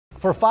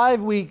For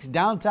 5 weeks,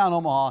 downtown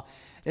Omaha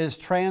is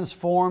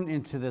transformed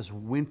into this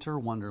winter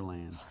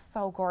wonderland.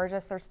 So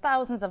gorgeous. There's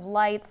thousands of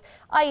lights,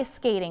 ice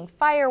skating,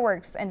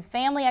 fireworks, and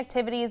family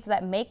activities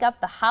that make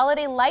up the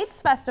Holiday Lights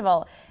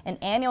Festival, an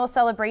annual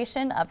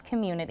celebration of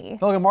community.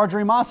 Welcome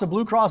Marjorie Massa,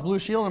 Blue Cross Blue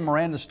Shield, and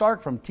Miranda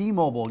Stark from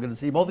T-Mobile. Good to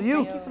see both of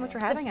you. Thank you so much for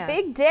having us.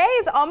 Big day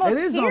is almost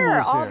It is here.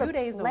 almost All here. the 2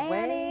 days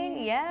planning,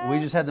 away. yeah. We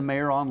just had the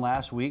mayor on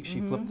last week.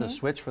 She flipped the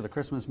switch for the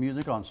Christmas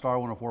music on Star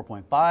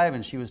 104.5,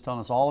 and she was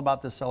telling us all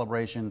about this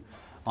celebration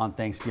on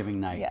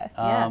Thanksgiving night. Yes.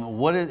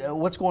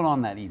 What's going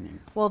on that evening?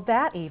 Well,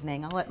 that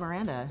evening, I'll let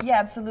Miranda. Yeah,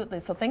 absolutely.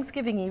 So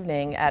Thanksgiving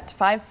evening at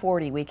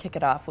 5:40, we kick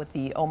it off with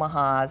the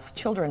Omaha's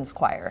Children's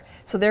Choir.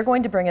 So they're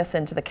going to bring us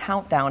into the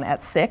countdown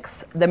at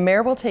 6. The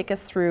mayor will take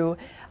us through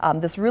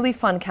this really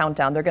fun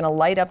countdown. They're going to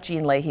light up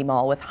Jean Leahy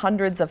Mall with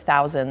hundreds of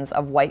thousands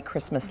of white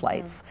Christmas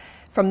lights.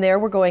 From there,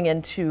 we're going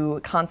into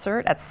a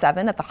concert at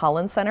 7 at the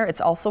Holland Center.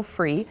 It's also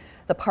free.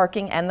 The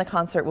parking and the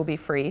concert will be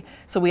free.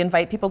 So we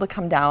invite people to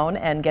come down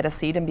and get a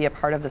seat and be a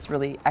part of this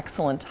really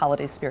excellent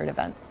holiday spirit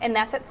event. And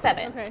that's at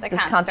 7, the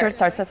This concert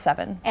starts at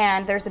 7.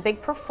 And there's a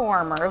big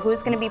performer.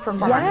 Who's going to be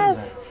performing?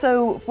 Yes,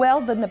 so, well,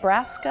 the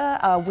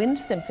Nebraska Wind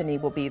Symphony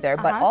will be there,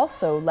 but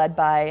also led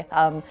by,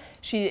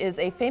 she is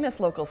a famous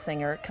local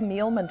singer,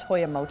 Camille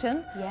Montoya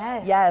Moten.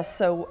 Yes. Yes,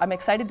 so I'm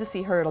excited to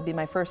see her. It'll be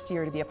my first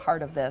year to be a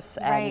part of this.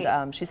 Right.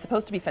 And she's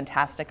supposed to be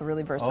fantastic, a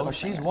really versatile Oh,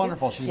 she's singer.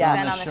 wonderful. She's yeah. been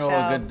on been this on the show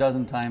a show. good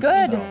dozen times.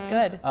 Good, or so.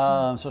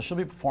 good. So she'll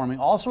be performing.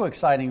 Also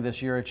exciting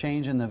this year, a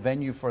change in the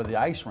venue for the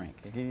ice rink.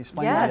 Can you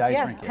explain what the ice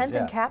Yes, rink is? 10th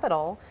and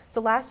Capitol.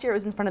 So last year it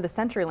was in front of the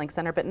CenturyLink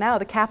Center, but now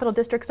the Capitol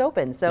District's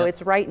open. So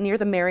it's right near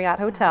the Marriott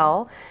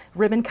Hotel.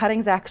 Ribbon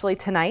cutting's actually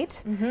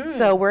tonight.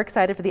 So we're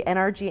excited for the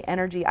NRG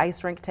Energy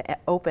Ice Rink to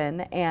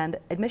open, and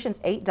admission's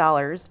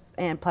 $8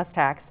 and plus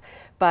tax,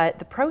 but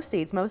the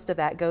proceeds, most of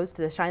that goes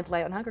to the Shine the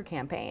Light on Hunger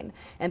campaign.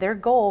 And their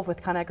goal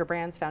with Conagra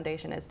Brands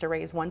Foundation is to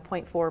raise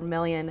 1.4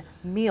 million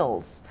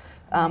meals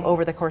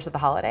over the course of the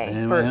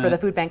holiday for the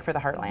food bank for the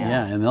Heartland.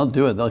 Yeah, and they'll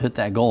do it. They'll hit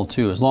that goal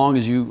too, as long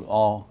as you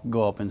all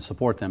go up and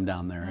support them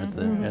down there at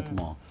the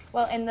mall.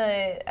 Well, and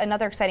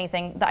another exciting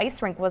thing, the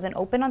ice rink wasn't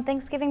open on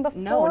Thanksgiving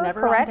before, No, never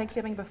correct? on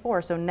Thanksgiving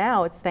before. So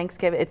now it's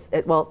Thanksgiving.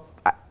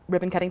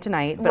 Ribbon cutting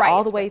tonight, but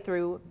all the way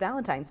through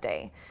Valentine's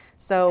Day.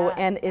 So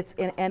and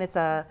it's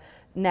a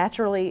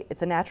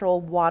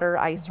natural water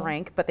ice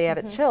rink, but they have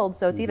it chilled,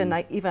 so it's even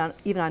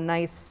on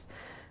nice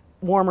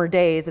warmer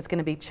days, it's going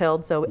to be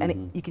chilled. So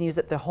and you can use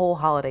it the whole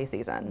holiday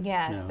season.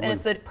 Yes, and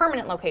it's the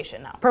permanent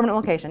location now. Permanent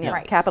location, yeah.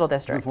 Right. Capitol Look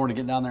District. forward to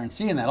getting down there and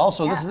seeing that.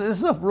 Also, this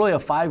is really a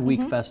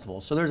 5-week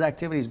festival, so there's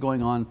activities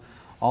going on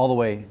all the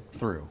way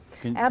through.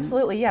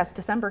 Absolutely, yes.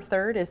 December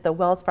 3rd is the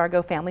Wells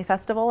Fargo Family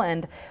Festival,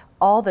 and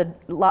all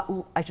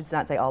I should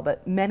not say all,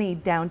 but many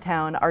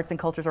downtown arts and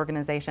cultures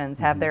organizations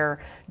have their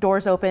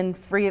doors open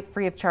free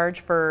of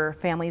charge for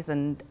families,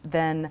 and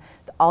then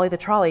Ollie the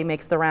Trolley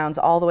makes the rounds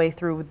all the way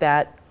through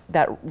that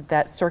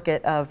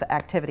circuit of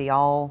activity,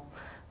 all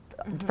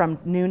from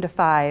noon to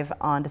 5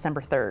 on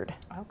December 3rd.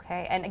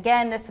 Okay, and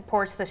again, this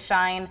supports the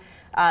Shine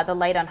the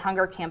Light on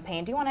Hunger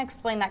campaign. Do you want to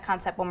explain that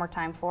concept one more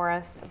time for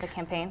us, the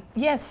campaign?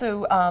 Yes,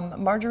 so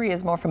Marjorie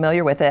is more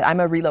familiar with it. I'm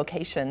a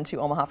relocation to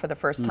Omaha for the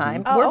first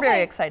time. Oh, We're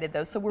very excited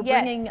though. So we're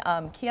bringing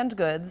Yes. canned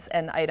goods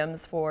and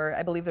items for,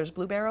 I believe there's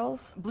Blue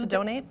Barrels to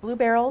donate. Blue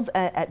Barrels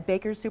at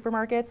Baker's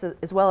supermarkets,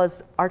 as well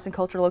as arts and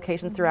culture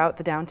locations throughout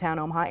the downtown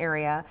Omaha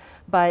area.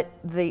 But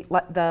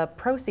the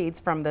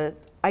proceeds from the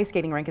ice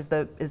skating rink is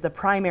the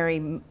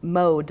primary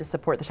mode to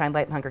support the Shine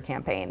Light and Hunger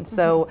campaign.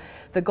 So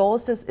the goal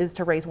is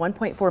to raise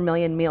 1.4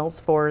 million meals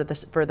for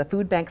the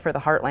food bank for the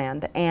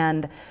Heartland,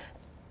 and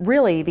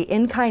really the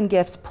in-kind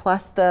gifts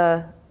plus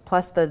the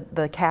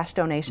cash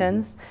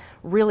donations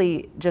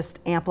really just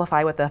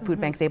amplify what the food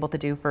bank's able to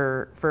do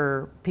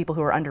for people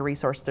who are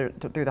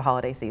under-resourced through the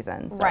holiday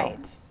season. So.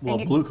 Right. Well,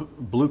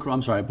 Blue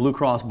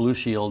Cross Blue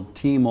Shield,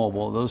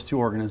 T-Mobile, those two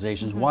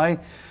organizations, why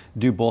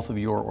do both of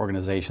your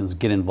organizations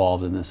get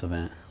involved in this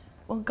event?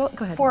 Well, go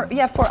ahead.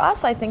 For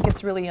us, I think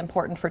it's really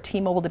important for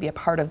T-Mobile to be a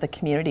part of the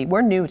community.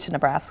 We're new to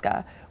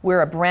Nebraska.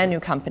 We're a brand new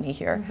company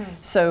here.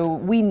 So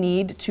we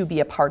need to be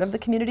a part of the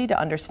community to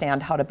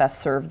understand how to best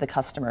serve the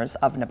customers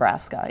of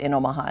Nebraska in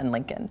Omaha and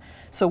Lincoln.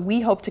 So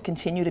we hope to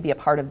continue to be a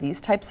part of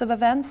these types of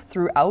events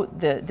throughout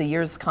the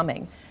years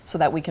coming, so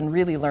that we can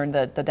really learn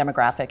the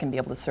demographic and be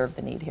able to serve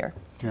the need here.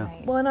 Yeah.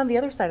 Right. Well, and on the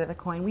other side of the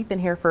coin, we've been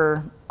here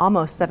for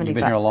almost 75. You've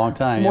been here a long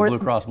time, Blue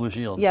Cross Blue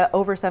Shield. Yeah,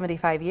 over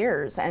 75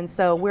 years. And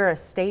so we're a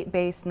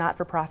state-based,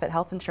 not-for-profit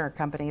health insurance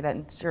company that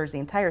insures the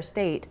entire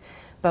state.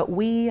 But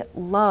we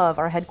love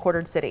our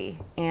headquartered city,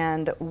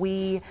 and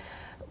we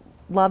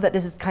love that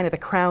this is kind of the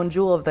crown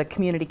jewel of the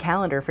community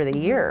calendar for the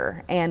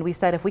year. And we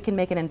said if we can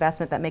make an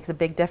investment that makes a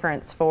big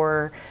difference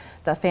for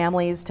the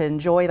families to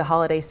enjoy the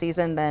holiday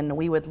season, then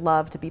we would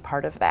love to be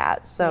part of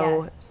that.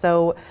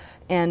 So,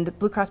 And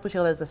Blue Cross Blue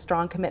Shield has a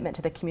strong commitment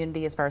to the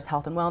community as far as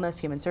health and wellness,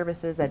 human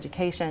services,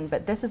 education,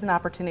 but this is an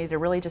opportunity to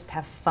really just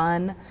have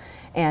fun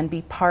and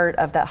be part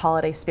of that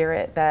holiday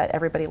spirit that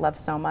everybody loves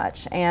so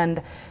much.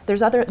 And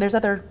there's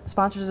other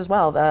sponsors as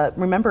well.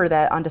 Remember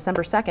that on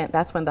December 2nd,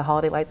 that's when the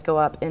holiday lights go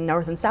up in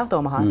North and South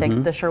Omaha, thanks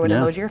to the Sherwood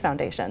and Logier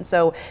Foundation.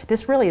 So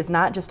this really is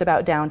not just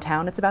about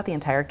downtown, it's about the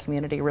entire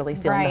community really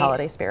feeling the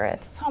holiday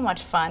spirit. So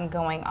much fun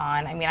going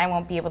on. I mean, I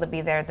won't be able to be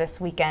there this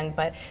weekend,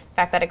 but the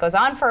fact that it goes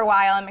on for a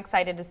while, I'm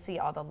excited to see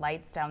all the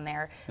lights down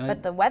there.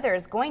 But the weather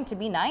is going to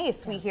be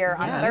nice, we hear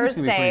on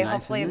Thursday. Nice,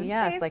 hopefully it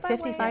yes, stays like that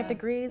 55 way.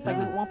 degrees. Like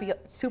we won't be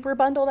super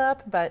bundled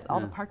up, but all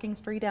the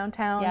parking's free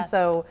downtown.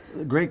 So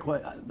Great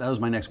question. That was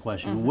my next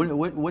question.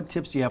 What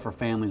tips do you have for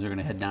families that are going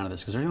to head down to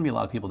this? Because there's going to be a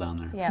lot of people down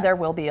there. Yeah. There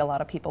will be a lot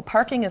of people.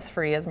 Parking is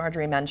free, as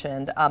Marjorie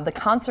mentioned. The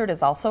concert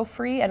is also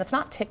free, and it's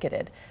not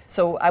ticketed.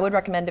 So I would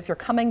recommend if you're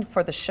coming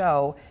for the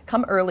show,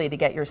 come early to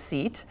get your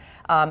seat.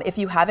 If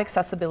you have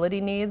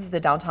accessibility needs, the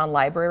downtown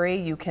library,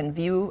 you can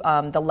view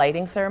the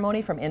lighting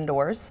ceremony from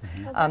indoors.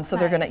 So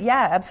they're going to,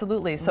 yeah,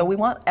 absolutely. So we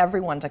want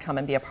everyone to come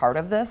and be a part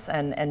of this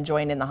and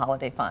join in the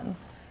holiday fun.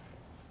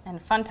 And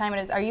fun time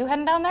it is. Are you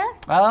heading down there?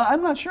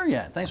 I'm not sure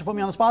yet. Thanks for putting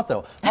me on the spot,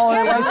 though.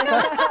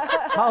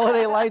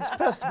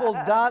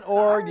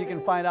 HolidayLightsFestival.org. You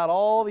can find out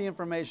all the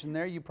information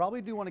there. You probably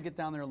do want to get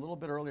down there a little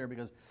bit earlier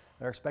because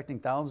they're expecting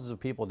thousands of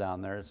people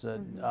down there. It's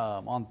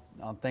on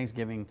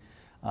Thanksgiving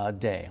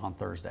Day, on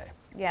Thursday.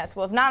 Yes.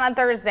 Well, if not on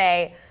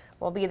Thursday,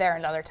 we'll be there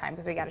another time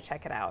because we got to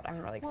check it out. I'm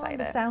really excited.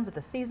 the sounds of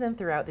the season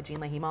throughout the Jean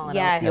Leahy Mall and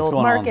Yes. the old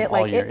going on market,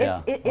 all like year, it all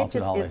through the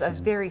just holiday is a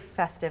season. very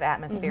festive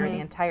atmosphere the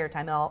entire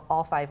time,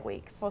 all 5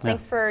 weeks. Well,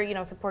 thanks for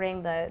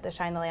supporting the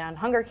Shine the Light on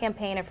Hunger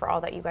campaign and for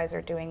all that you guys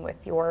are doing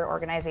with your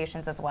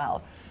organizations as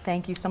well.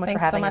 Thank you so much Thanks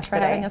for having so us much for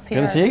today. having us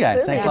here. Good to see you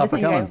guys. Thanks a Good lot to for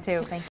see you coming. guys too. Thank you.